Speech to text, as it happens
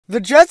The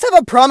Jets have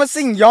a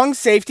promising young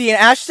safety in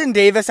Ashtyn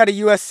Davis out of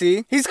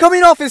USC. He's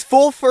coming off his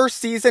full first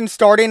season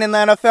starting in the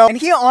NFL, and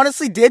he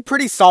honestly did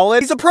pretty solid.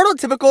 He's a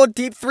prototypical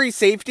deep 3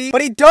 safety, but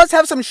he does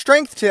have some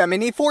strength to him,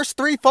 and he forced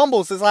 3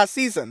 fumbles this last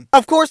season.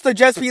 Of course, the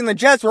Jets being the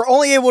Jets were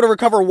only able to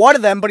recover 1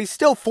 of them, but he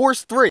still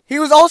forced 3. He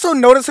was also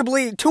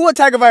noticeably Tua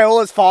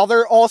Tagovailoa's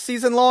father all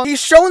season long.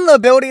 He's shown the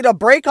ability to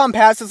break on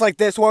passes like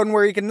this one,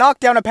 where he can knock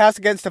down a pass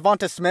against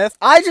Devonta Smith.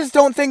 I just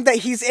don't think that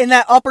he's in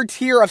that upper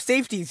tier of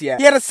safeties yet.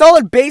 He had a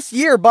solid base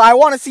year, but I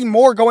want to see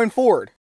more going forward.